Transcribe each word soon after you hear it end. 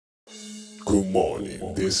Good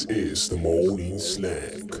morning, this is the morning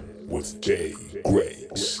snack with Jay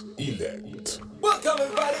Grace Elect. Welcome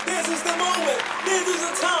everybody, this is the moment, this is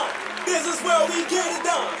the time, this is where we get it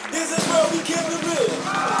done, this is where we keep it real.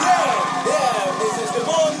 Yeah, this is the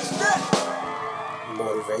morning snack.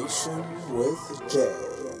 Motivation with Jay.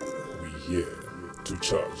 We here to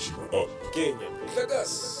charge you up, Kenya,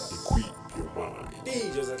 Lagas, equip your mind,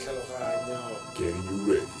 DJ Zakaloha, getting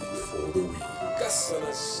you ready for the week.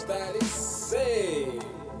 Kasana Style say.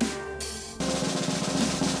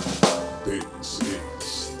 This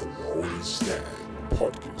is the morning snack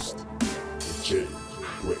podcast with Jay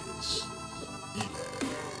Grace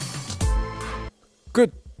Elect.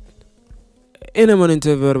 Good. In a moment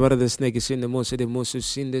of what the snake is in the most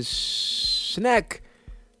is in the snack.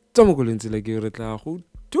 Tomokulin like you retla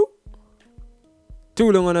too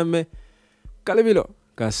long on a me. Calibilo.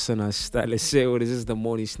 Kasana style say this is the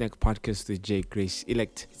morning snack podcast with Jay Grace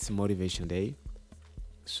Elect. It's motivation day.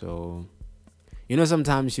 So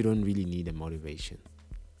sometimes you don't really need a motivation.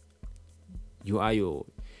 You are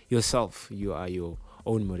yourself. You are your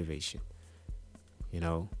own motivation.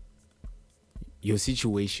 Your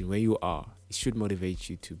situation where you are, it should motivate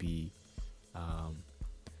you to be a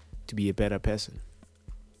better person,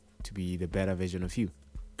 to be the better version of you.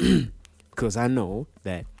 Because I know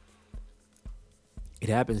that it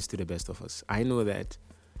happens to the best of us. I know that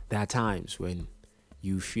there are times when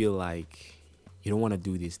you feel like you don't want to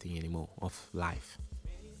do this thing anymore of life.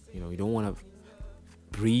 You don't want to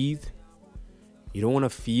breathe. You don't want to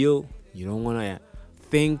feel. You don't want to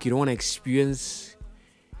think. You don't want to experience.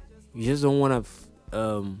 You just don't want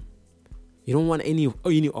to. You don't want any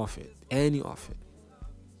of it. Any of it.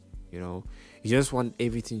 You just want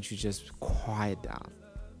everything to just quiet down.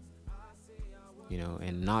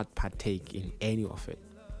 And not partake in any of it.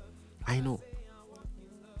 I know.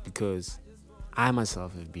 Because I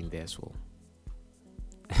myself have been there as well.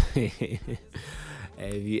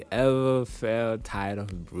 Have you ever felt tired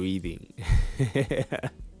of breathing?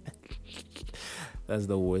 That's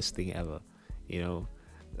the worst thing ever. You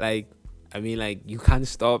can't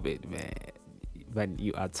stop it, man. But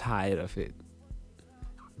you are tired of it.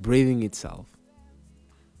 Breathing itself.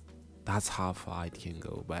 That's how far it can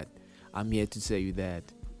go. But I'm here to tell you that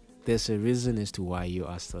there's a reason as to why you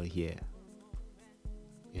are still here.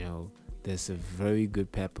 There's a very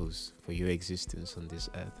good purpose for your existence on this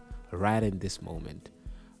earth, right in this moment,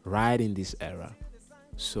 right in this era.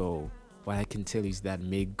 So what I can tell you is that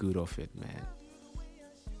make good of it, man.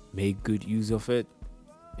 Make good use of it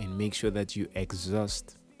and make sure that you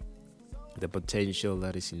exhaust the potential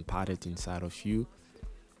that is imparted inside of you,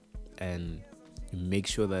 and make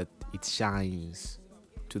sure that it shines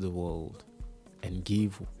to the world and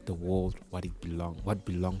give the world what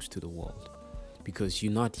belongs to the world. Because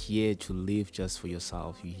you're not here to live just for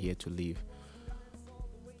yourself. You're here to live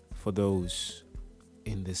for those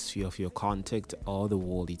in the sphere of your contact or the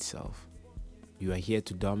world itself. You are here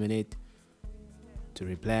to dominate, to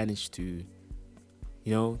replenish, to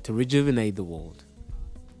rejuvenate the world.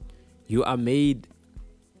 You are made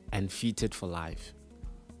and fitted for life.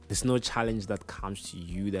 There's no challenge that comes to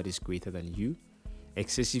you that is greater than you.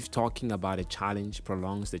 Excessive talking about a challenge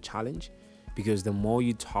prolongs the challenge, because the more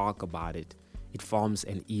you talk about it, it forms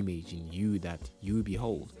an image in you that you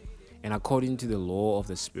behold. And according to the law of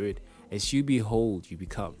the Spirit, as you behold, you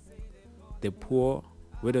become. The poor,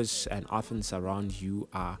 widows, and orphans around you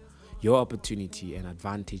are your opportunity and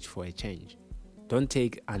advantage for a change. Don't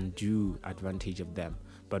take undue advantage of them,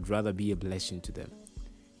 but rather be a blessing to them.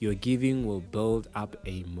 Your giving will build up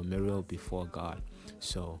a memorial before God.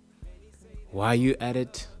 So, while you at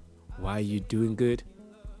it, while you doing good,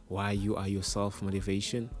 while you are your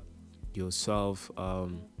self-motivation, your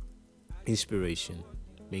self-inspiration,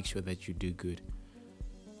 make sure that you do good.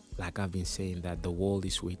 Like I've been saying, that the world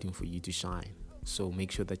is waiting for you to shine. So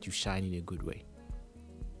make sure that you shine in a good way.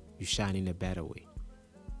 You shine in a better way.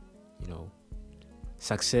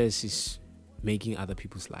 Success is making other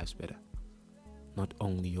people's lives better, not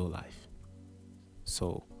only your life.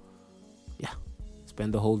 So, yeah.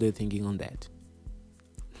 Spend the whole day thinking on that.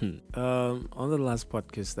 On the last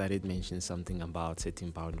podcast, I did mention something about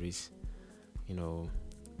setting boundaries.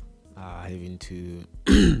 Having to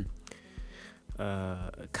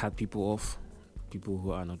cut people off, people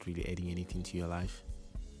who are not really adding anything to your life.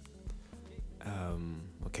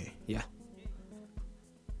 Okay, yeah.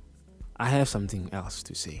 I have something else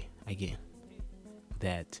to say again.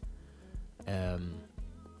 That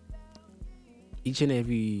each and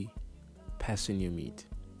every person you meet,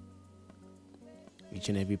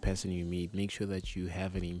 make sure that you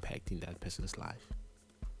have an impact in that person's life.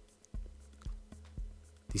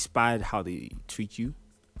 Despite how they treat you,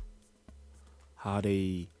 how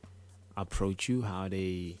they approach you, how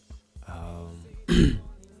they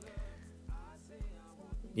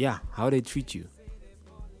how they treat you,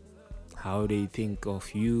 how they think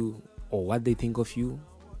of you, or what they think of you,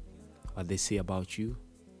 what they say about you.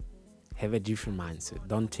 Have a different mindset.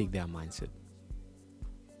 Don't take their mindset.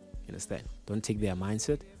 You understand? Don't take their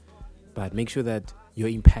mindset, but make sure that your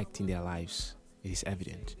impact in their lives is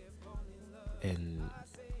evident and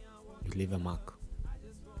you leave a mark.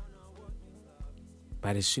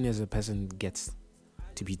 But as soon as a person gets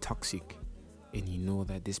to be toxic, and you know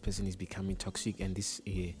that this person is becoming toxic and this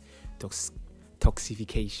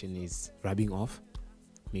toxification is rubbing off,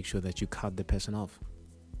 make sure that you cut the person off.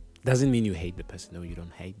 Doesn't mean you hate the person. No, you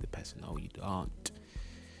don't hate the person. No, you don't.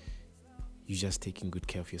 You're just taking good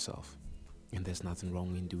care of yourself, and there's nothing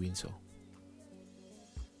wrong in doing so.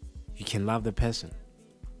 You can love the person,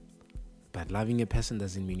 but loving a person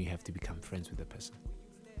doesn't mean you have to become friends with the person,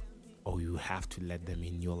 or you have to let them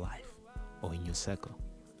in your life or in your circle.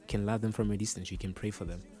 You can love them from a distance. You can pray for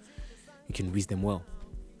them. You can wish them well.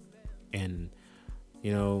 And,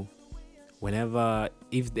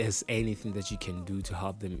 if there's anything that you can do to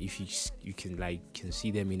help them, if you can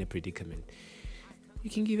see them in a predicament, you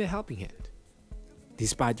can give a helping hand,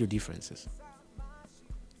 despite your differences.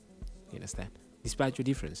 You understand? Despite your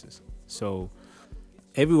differences. So,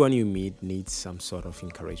 everyone you meet needs some sort of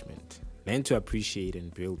encouragement. Learn to appreciate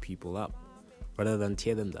and build people up, rather than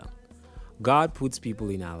tear them down. God puts people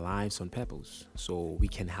in our lives on purpose, so we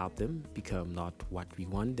can help them become not what we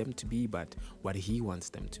want them to be, but what He wants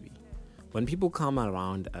them to be. When people come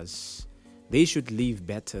around us, they should live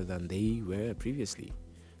better than they were previously.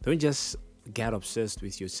 Don't just get obsessed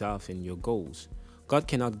with yourself and your goals. God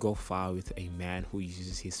cannot go far with a man who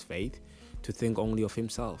uses his faith to think only of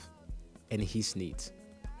himself and his needs.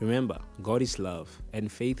 Remember, God is love, and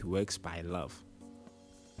faith works by love.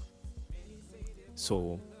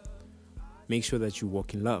 So, make sure that you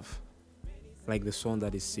walk in love, like the song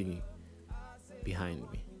that is singing behind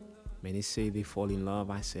me. Many say they fall in love,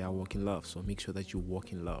 I say I walk in love. So make sure that you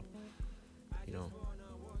walk in love,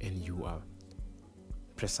 and you are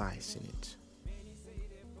precise in it.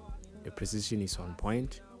 Your precision is on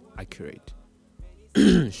point, accurate,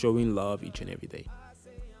 showing love each and every day.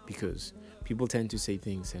 Because people tend to say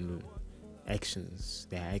things and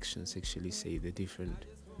their actions actually say the different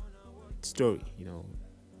story,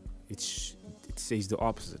 It says the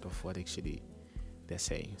opposite of what actually they're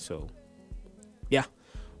saying. So,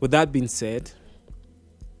 with that being said,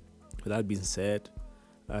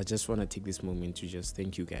 I just want to take this moment to just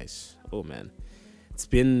thank you guys. Oh man, it's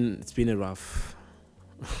been a rough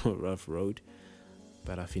road,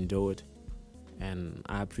 but I've endured, and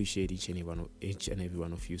I appreciate each and every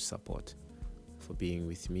one of you support for being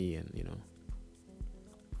with me and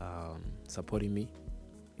supporting me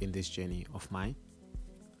in this journey of mine.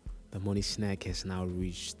 The Morning Snack has now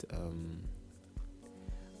reached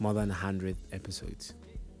more than 100 episodes,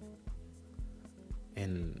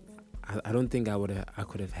 and I don't think I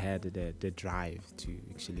could have had the drive to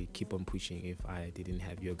actually keep on pushing if I didn't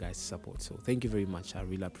have your guys' support. So thank you very much. I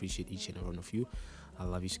really appreciate each and every one of you. I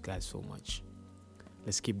love you guys so much.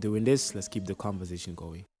 Let's keep doing this. Let's keep the conversation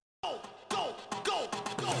going. Go.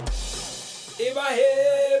 If I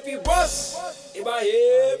heavy boss, if I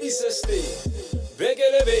heavy sister, big.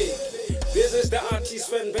 This is the artist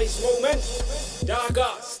fan base moment.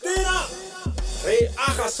 Daga, stand up. Ray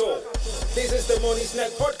Achaso. This is the Morning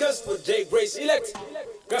Snack podcast with Jay Grace Elect.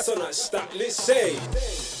 Gasona start listen.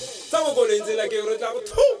 Some go into like a little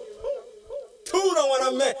two don't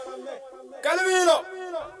wanna make. Calamino.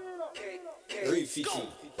 Refiki.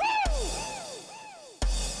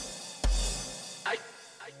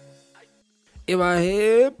 If I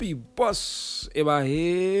happy boss, if I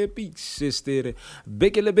happy sister,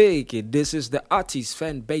 big. This is the artist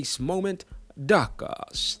fan base moment. Daka,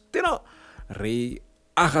 Stina, Re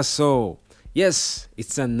Achaso. Yes,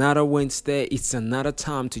 it's another Wednesday. It's another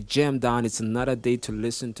time to jam down. It's another day to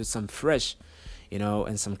listen to some fresh,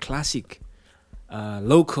 and some classic,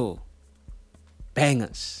 local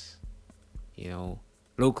bangers.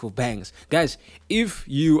 Local bangers. Guys, if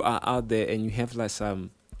you are out there and you have like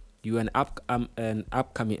an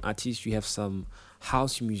upcoming artist, you have some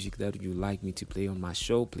house music that you like me to play on my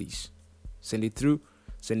show, please send it through,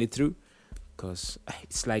 because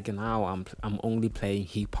it's like now I'm only playing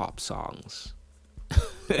hip-hop songs.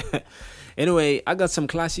 Anyway, I got some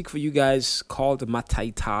classic for you guys called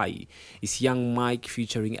Mataitai. It's Young Mike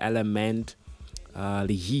featuring Element,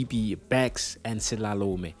 Lihibi, Bex, and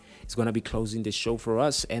Selalome. It's gonna be closing the show for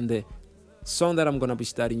us, and the song that I'm gonna be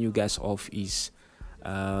starting you guys off is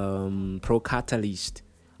Pro Catalyst,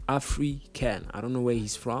 African. I don't know where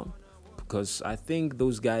he's from, because I think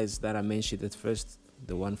those guys that I mentioned at first,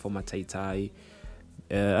 the one from Mataitai,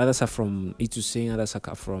 others are from Itusing, others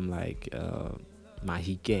are from like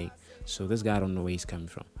Mahikeng. So this guy, I don't know where he's coming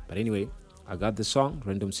from. But anyway, I got the song,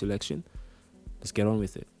 random selection. Let's get on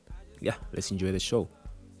with it. Yeah, let's enjoy the show.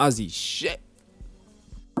 Ozzy, shit.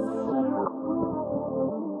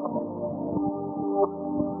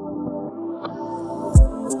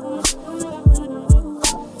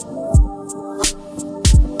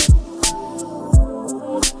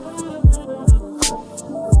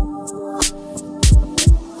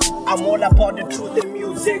 I'm all about the truth in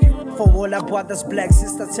music. For all our brothers, black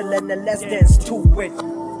sisters, to learn and let's dance to it.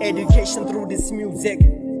 Education through this music.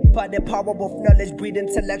 By the power of knowledge, breed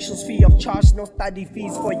intellectuals free of charge, no study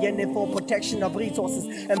fees for yen for protection of resources,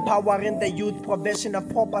 empowering the youth, provision of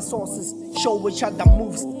proper sources, show each other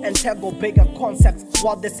moves, and tackle bigger concepts.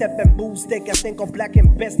 While they sip and booze, they can think of black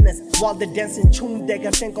in business. While they dance in tune, they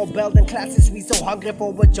can think of building classes. We so hungry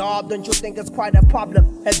for a job, don't you think it's quite a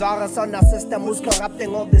problem? A virus on our system who's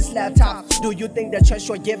corrupting all this laptop. Do you think the church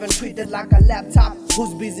you're given treated like a laptop?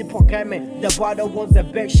 Who's busy programming? The brother wants a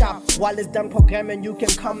big shop. While it's done programming, you can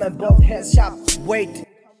come and build his shop. Wait.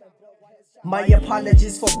 My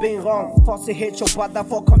apologies for being wrong. Forced to hate your brother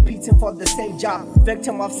for competing for the same job.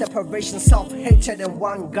 Victim of separation, self-hatred, and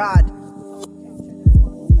one God.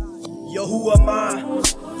 Yo, who am I?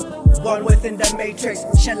 One within the matrix.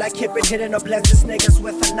 Shall I keep it hidden or bless these niggas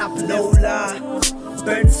with an uplift? No lie.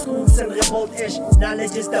 Burn schools and revolt-ish.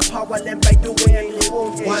 Knowledge is the power lent by doing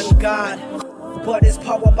only one God. But it's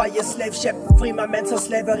power by your slave ship. Free my mental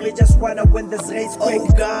slavery, just wanna win this race quick. Oh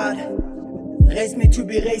God, raise me to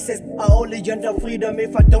be racist. I only yearn for freedom.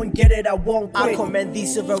 If I don't get it, I won't quit. I commend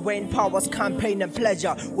these sovereign powers, campaign and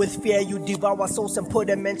pleasure. With fear you devour souls and put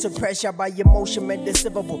them into pressure. By emotion made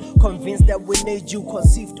deceivable. Convinced that we need you.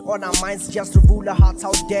 Conceived on our minds just to rule our hearts.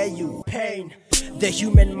 How dare you? Pain. The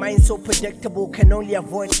human mind so predictable, can only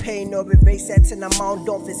avoid pain or evade certain amount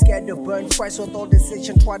of it. Scared to burn twice with all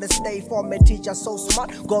decision, try to stay from a teacher so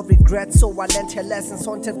smart. Got regret, so I learned her lessons,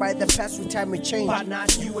 haunted by the past with time we change. But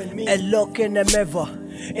not you and me. A look in the mirror,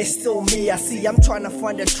 it's still me. I see I'm trying to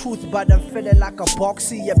find the truth, but I'm feeling like a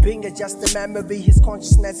boxy. A being is just a memory, his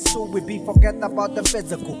consciousness so we be forget about the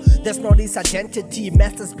physical. There's no this identity,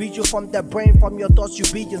 masters beat you from the brain, from your thoughts you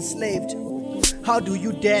be enslaved. How do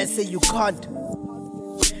you dare say you can't?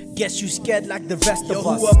 Guess you scared like the rest of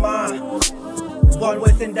us. Who am I? One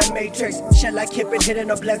within the matrix. Shall I keep it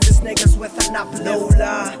hidden or bless these niggas with an uplift? No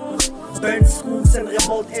lie. Burn schools and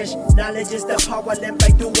revolt-ish. Knowledge is the power lent by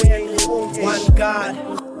doing only one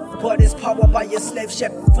God. But it's power by your slave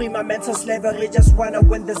ship. Free my mental slavery, just wanna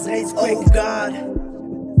win this race quick. Oh God,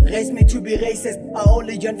 raise me to be racist. I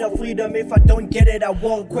only yearn for freedom. If I don't get it, I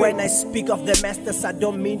won't quit. When I speak of the masters, I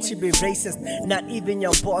don't mean to be racist. Not even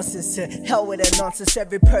your bosses. Hell with that nonsense.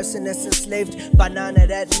 Every person is enslaved, but none of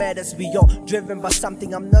that matters. We all driven by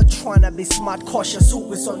something. I'm not trying to be smart, cautious.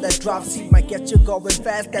 Who is on that drive seat might get you going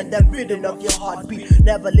fast and the rhythm of your heartbeat.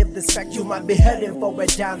 Never live this fact. You might be heading for a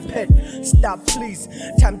damn pit. Stop, please.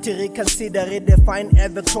 Time to reconsider it. Define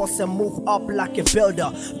every cross and move up like a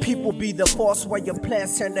builder. People be the force where your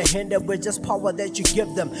plans turn the hinder with just power that you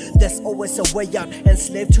give them. There's always a way out.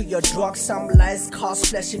 Enslaved to your drugs, some lies, cars,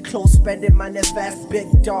 flashing clothes, spending money fast, big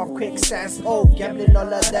dog, quick sass, oh, gambling,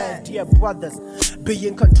 all of that. Dear brothers, be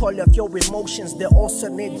in control of your emotions. They also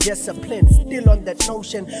need discipline. Still on that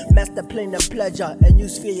notion, master plan and pleasure, and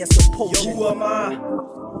use fear as a potion. Yo, who am I?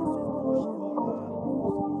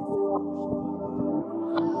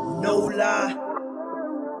 No lie.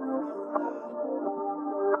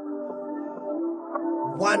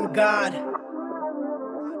 One God.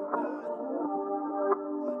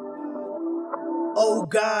 Oh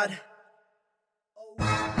God.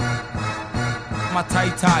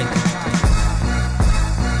 Mataitai.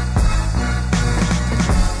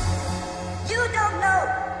 You don't know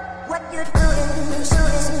what you're doing.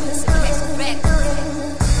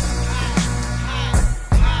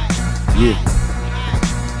 Yeah.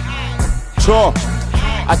 Sure.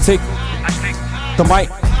 I take the mic.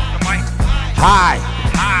 High.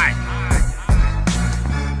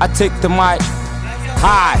 I take the mic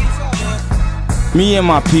high. Me and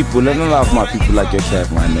my people, let me love my people like your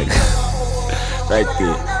cat, my nigga. Right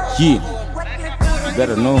there. Yeah. You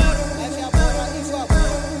better know.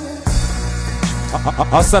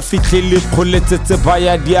 Asa fitlele kholetse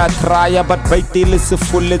baya dia traya but baitele se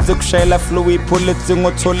foletse kushela flow ipoletse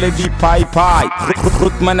ngothole di pai pai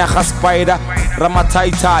rut mana ga spider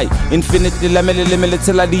Ramatai, infinitely lemele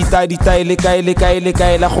tela dita le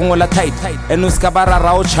kae la gongola tight. Enuskabara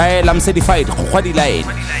rao child, I'm certified. Khwadi line.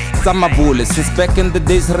 Sama bole, since back in the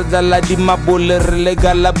days, redala di mabole,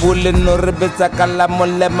 relegala bole, no rebeta kala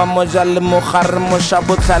mole, mamojale mohar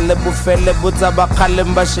moshabota le bufele butaba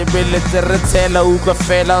kalemba shebele teretela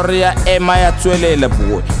ukafela ria ema ya twelele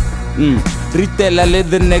boy. Retailer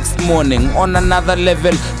the next morning on another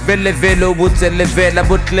level. Vele butse levela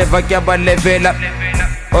but clever kaba levela.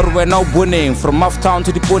 Or we're now burning from Mouth Town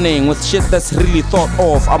to the Puning with shit that's really thought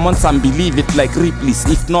of. I'm on some believe it like Ripley's,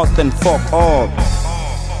 if not then fuck off.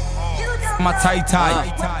 My tie.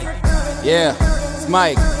 Yeah, it's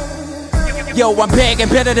Mike. Yo, I'm back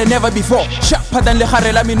and better than ever before. Sharper than le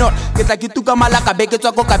kharela minot. Ke tla ke tuka malaka beke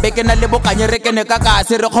tswa ko ka beke na le bokanye re kene ka ka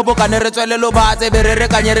se re khobokane re tswele lo ba tse be re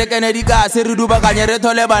kanye re kene di ka se re duba kanye re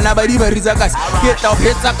thole bana ba di bariza ka ke tla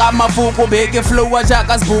phetsa ka mafuko beke flow wa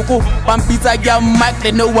jaka sbuku pampitsa ya mic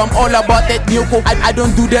they know I'm all about that nyuko. I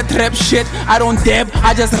don't do that trap shit, I don't dab,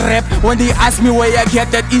 I just rap. When they ask me where I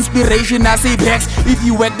get that inspiration, I say bags. If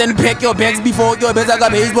you work then pack your bags before your better ka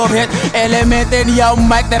baseball bat. Element and ya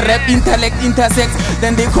mic the rap intellect intersects.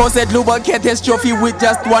 Then they cause it global catastrophe with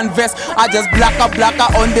just one verse. I just blacka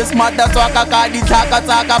on this mother talka kadi taka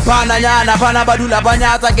pana nyana pana badula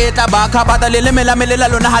banyata keta baka bata lele mela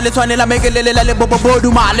lona hale tshwanela mekelela le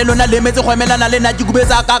bobodu male lona le metse khwemela na le na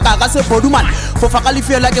dikubetsa ka se bodu man fo fakali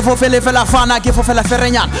fela ke fo fela fana ke fo fela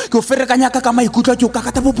ferenyana ke o ferekanya ka maikutlo ke o ka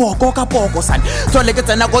kata boboko ka poko san tsole ke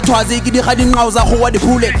tsena go thwazi ke di ga dinqauza go wa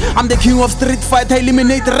diphule. I'm the king of street fight, I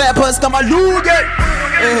eliminate rappers kama luge.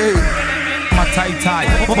 Hey.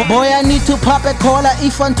 Boy, I need to pop a collar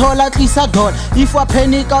if I'm tall at least a doll. If I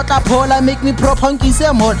panic out a pola, make me pro punky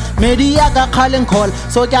say more. Media got calling call,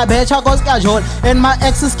 so ya betcha goes casual. And my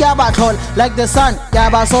ex is call like the sun,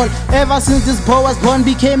 yaba soul. Ever since this boy was born,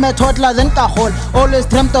 became a toddler, then kahol. Always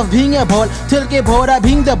dreamt of being a ball, till ke bora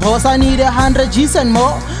being the boss. I need 100 G's and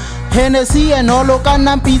more. Hennessy and all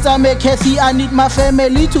and pizza make healthy. I need my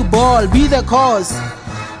family to ball, be the cause.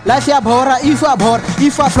 Life ya bora, if I bore,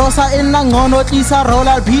 if I flossa in nangono, at least I roll,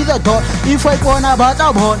 I'll be the door. If I wanna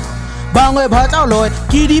bata bon, bangwe bata loy,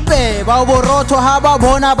 kidi pe, baworoto haba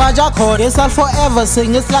bona bajakon. Yes, I'll forever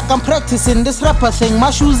sing, it's like I'm practicing this rapper thing. My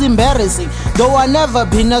shoes embarrassing, though I never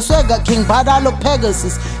been a swagger king, but I look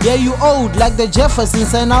Pegasus. Yeah, you old like the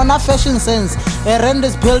Jeffersons, and now not fashion sense. A rent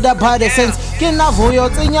is built up by the sense. Kina voyo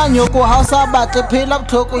tinya nyoko house about to peel up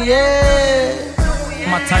toko, yeah.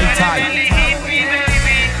 My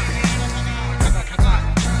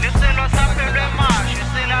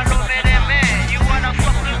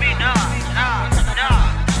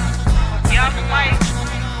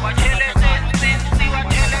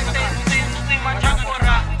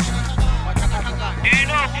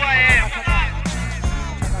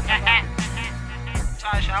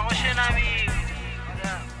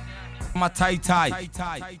tie. My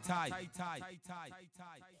tie.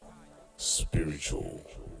 Spiritual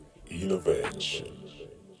innovation,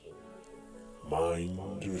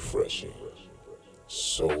 mind refreshing,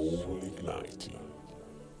 soul igniting,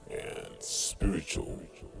 and spiritual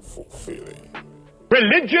fulfilling.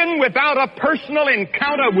 Religion without a personal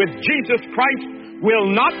encounter with Jesus Christ will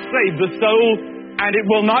not save the soul, and it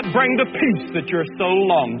will not bring the peace that your soul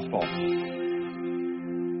longs for.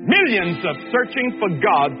 Millions of searching for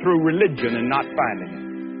God through religion and not finding it.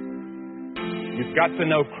 You've got to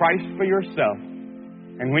know Christ for yourself.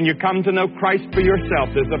 And when you come to know Christ for yourself,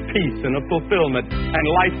 there's a peace and a fulfillment, and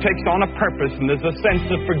life takes on a purpose, and there's a sense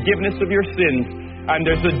of forgiveness of your sins, and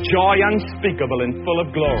there's a joy unspeakable and full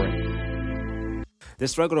of glory. The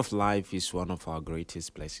struggle of life is one of our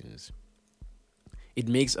greatest blessings. It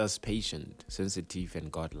makes us patient, sensitive,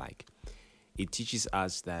 and godlike. It teaches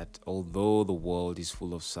us that although the world is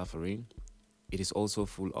full of suffering, it is also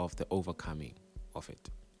full of the overcoming of it.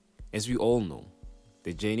 As we all know,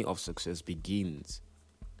 the journey of success begins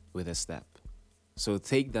with a step. So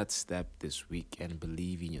take that step this week and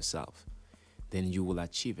believe in yourself. Then you will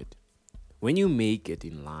achieve it. When you make it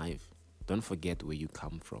in life, don't forget where you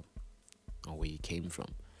come from or where you came from.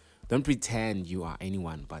 Don't pretend you are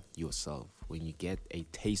anyone but yourself when you get a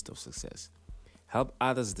taste of success. Help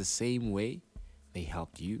others the same way they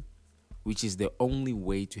helped you, which is the only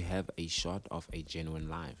way to have a shot of a genuine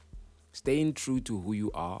life. Staying true to who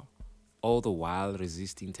you are, all the while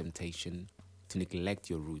resisting temptation to neglect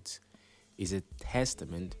your roots, is a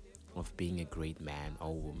testament of being a great man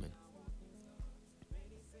or woman.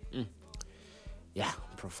 Yeah,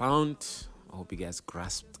 profound. I hope you guys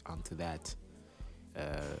grasped onto that.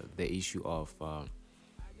 The issue of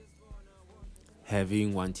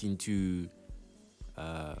wanting to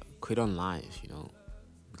quit on life,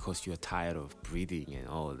 because you're tired of breathing and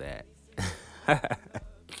all that.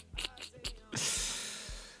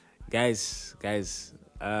 guys,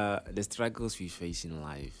 the struggles we face in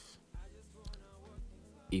life,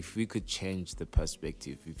 if we could change the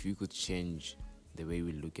perspective, if we could change the way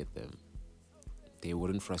we look at them, they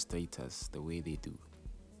wouldn't frustrate us the way they do.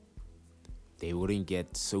 They wouldn't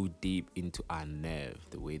get so deep into our nerve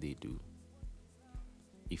the way they do.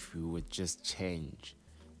 If we would just change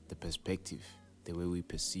the perspective, the way we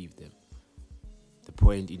perceive them, the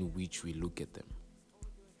point in which we look at them.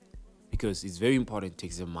 Because it's very important to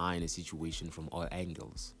examine a situation from all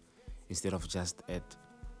angles instead of just at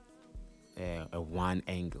a one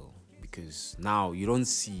angle. Because now you don't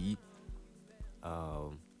see,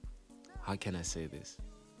 how can I say this?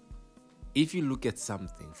 If you look at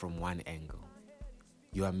something from one angle,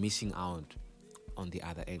 you are missing out on the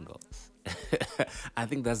other angles. I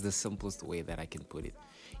think that's the simplest way that I can put it.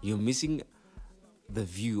 You're missing the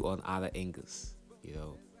view on other angles,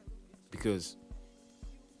 because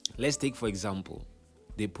let's take, for example,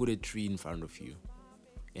 they put a tree in front of you.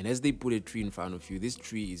 And as they put a tree in front of you, this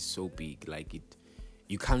tree is so big,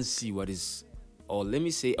 you can't see what is, or let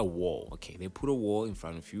me say a wall. Okay, they put a wall in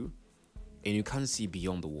front of you and you can't see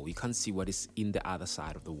beyond the wall. You can't see what is in the other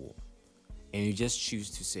side of the wall. And you just choose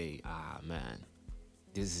to say, man,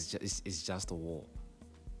 this is just a wall.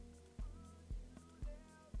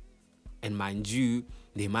 And mind you,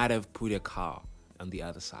 they might have put a car on the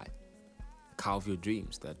other side. A car of your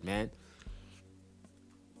dreams. That, man,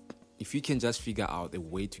 if you can just figure out a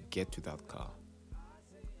way to get to that car,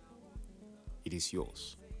 it is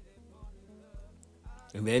yours.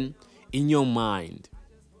 And then, in your mind,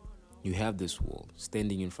 you have this wall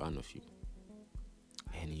standing in front of you.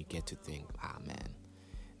 And you get to think, man,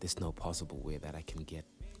 there's no possible way that I can get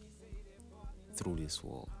through this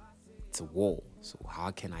wall. It's a wall, so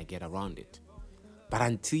how can I get around it? But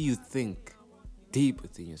until you think deep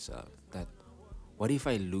within yourself that, what if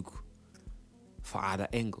I look for other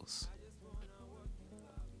angles?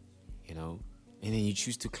 And then you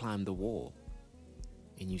choose to climb the wall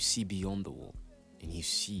and you see beyond the wall and you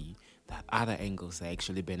see that other angles are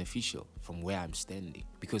actually beneficial from where I'm standing.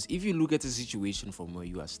 Because if you look at the situation from where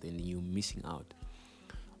you are standing, you're missing out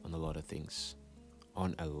on a lot of things.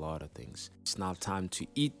 It's now time to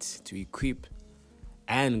eat, to equip,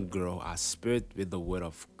 and grow our spirit with the word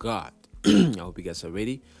of God. I hope you guys are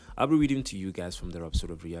ready. I'll be reading to you guys from the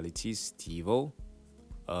Rhapsody of Realities, TiVo.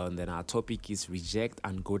 And then our topic is reject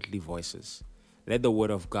ungodly voices. Let the word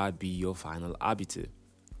of God be your final arbiter.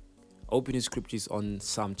 Open the scriptures on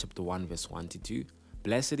Psalm chapter 1 verse 1 to 2.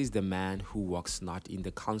 Blessed is the man who walks not in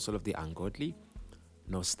the counsel of the ungodly,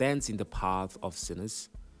 nor stands in the path of sinners,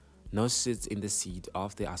 nor sits in the seat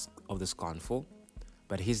of the scornful,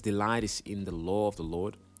 but his delight is in the law of the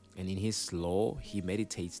Lord, and in his law he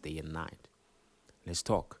meditates day and night. Let's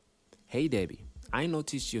talk. Hey Debbie, I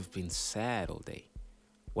noticed you've been sad all day.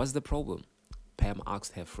 What's the problem? Pam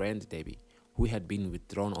asked her friend Debbie, who had been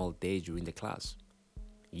withdrawn all day during the class.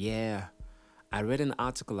 Yeah, I read an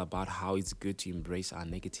article about how it's good to embrace our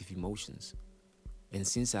negative emotions. And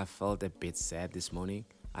since I felt a bit sad this morning,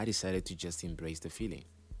 I decided to just embrace the feeling.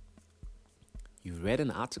 You read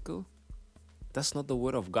an article? That's not the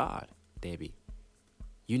word of God, Debbie.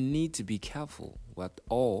 You need to be careful what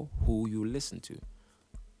or who you listen to.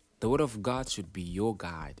 The word of God should be your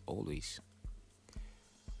guide always.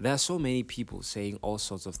 There are so many people saying all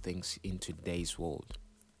sorts of things in today's world,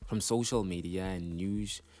 from social media and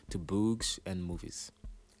news to books and movies.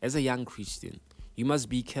 As a young Christian, you must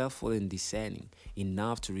be careful and discerning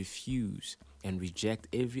enough to refuse and reject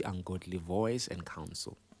every ungodly voice and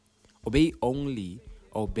counsel. Obey only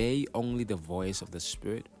the voice of the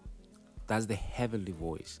Spirit. That's the heavenly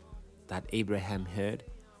voice that Abraham heard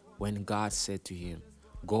when God said to him,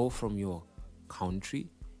 go from your country,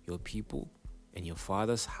 your people, and your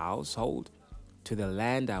father's household to the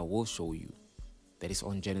land I will show you. That is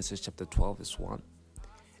on Genesis chapter 12 verse 1.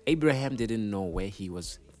 Abraham didn't know where he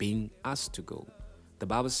was being asked to go. The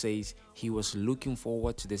Bible says he was looking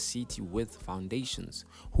forward to the city with foundations,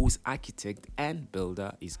 whose architect and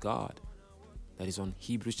builder is God. That is on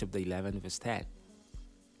Hebrews chapter 11 verse 10.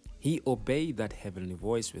 He obeyed that heavenly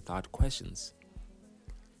voice without questions.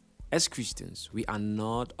 As Christians, we are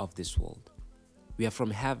not of this world. We are from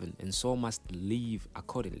heaven and so must live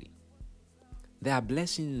accordingly. There are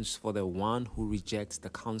blessings for the one who rejects the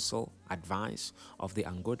counsel, advice of the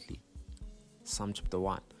ungodly. Psalm chapter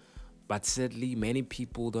 1. But sadly, many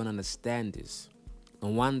people don't understand this. No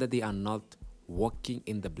wonder they are not walking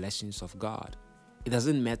in the blessings of God. It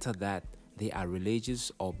doesn't matter that they are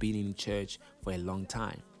religious or been in church for a long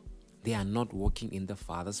time. They are not walking in the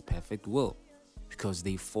Father's perfect will. because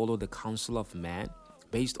they follow the counsel of man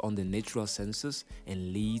based on the natural senses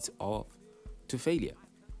and leads off to failure.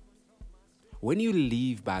 When you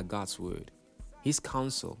live by God's word, his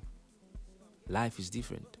counsel, life is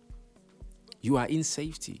different. You are in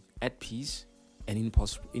safety, at peace, and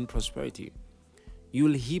in prosperity. You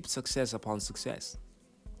will heap success upon success.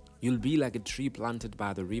 You'll be like a tree planted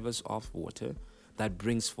by the rivers of water that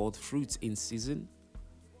brings forth fruits in season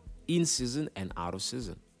and out of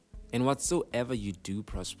season. And whatsoever you do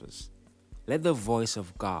prospers. Let the voice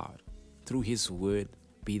of God through his word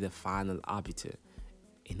be the final arbiter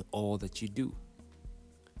in all that you do.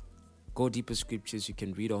 Go deeper scriptures you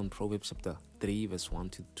can read on Proverbs chapter 3 verse 1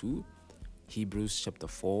 to 2, Hebrews chapter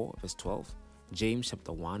 4 verse 12, James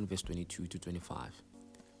chapter 1 verse 22 to 25.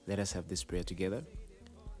 Let us have this prayer together.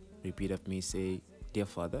 Repeat after me, say, Dear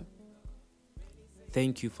Father,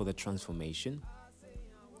 thank you for the transformation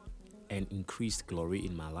and increased glory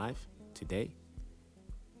in my life today,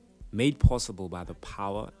 made possible by the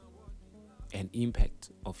power and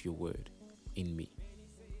impact of your word in me.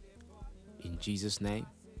 In Jesus' name,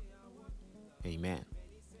 amen.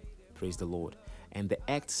 Praise the Lord. And the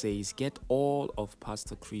act says, get all of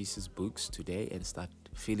Pastor Chris's books today and start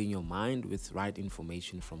filling your mind with right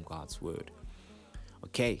information from God's word.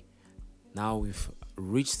 Okay, now we've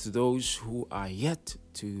reached to those who are yet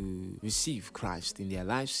to receive Christ in their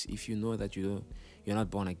lives. If you know that you're not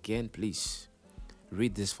born again, please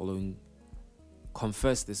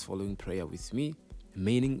confess this following prayer with me,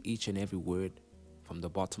 meaning each and every word from the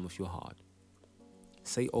bottom of your heart.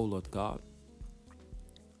 Say, Oh Lord God,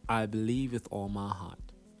 I believe with all my heart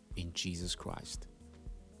in Jesus Christ,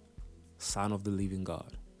 Son of the living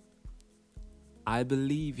God. I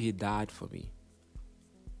believe he died for me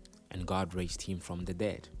and God raised him from the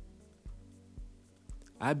dead.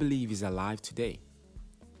 I believe he's alive today.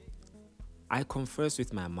 I confess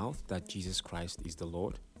with my mouth that Jesus Christ is the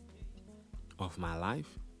Lord of my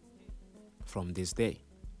life from this day.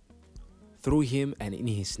 Through him and in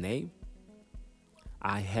his name,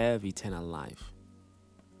 I have eternal life.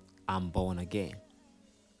 I'm born again.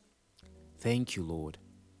 Thank you, Lord,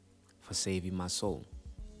 for saving my soul.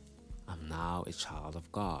 I'm now a child of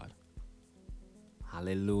God.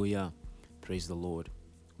 Hallelujah. Praise the Lord.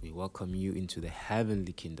 We welcome you into the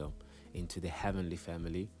heavenly kingdom, into the heavenly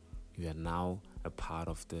family. You are now a part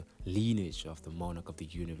of the lineage of the monarch of the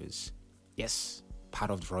universe. Yes, part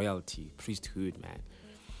of royalty, priesthood, man.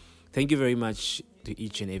 Thank you very much to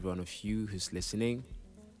each and every one of you who's listening.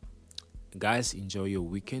 Guys, enjoy your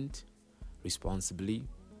weekend responsibly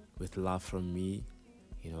with love from me.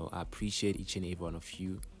 I appreciate each and every one of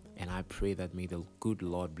you. And I pray that may the good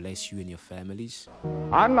Lord bless you and your families.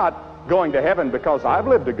 I'm not going to heaven because I've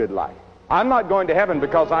lived a good life. I'm not going to heaven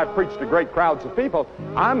because I've preached to great crowds of people.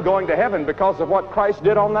 I'm going to heaven because of what Christ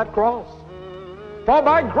did on that cross. For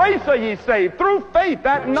by grace are ye saved, through faith,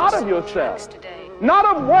 that not of yourselves, not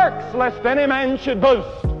of works, lest any man should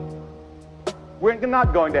boast. We're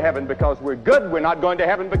not going to heaven because we're good. We're not going to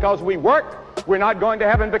heaven because we work. We're not going to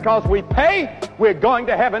heaven because we pay. We're going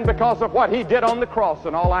to heaven because of what he did on the cross,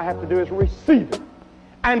 and all I have to do is receive it.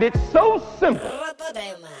 And it's so simple.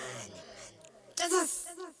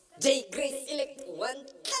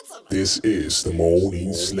 This is the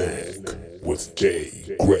Morning Slang with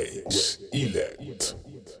J. Grace Elect.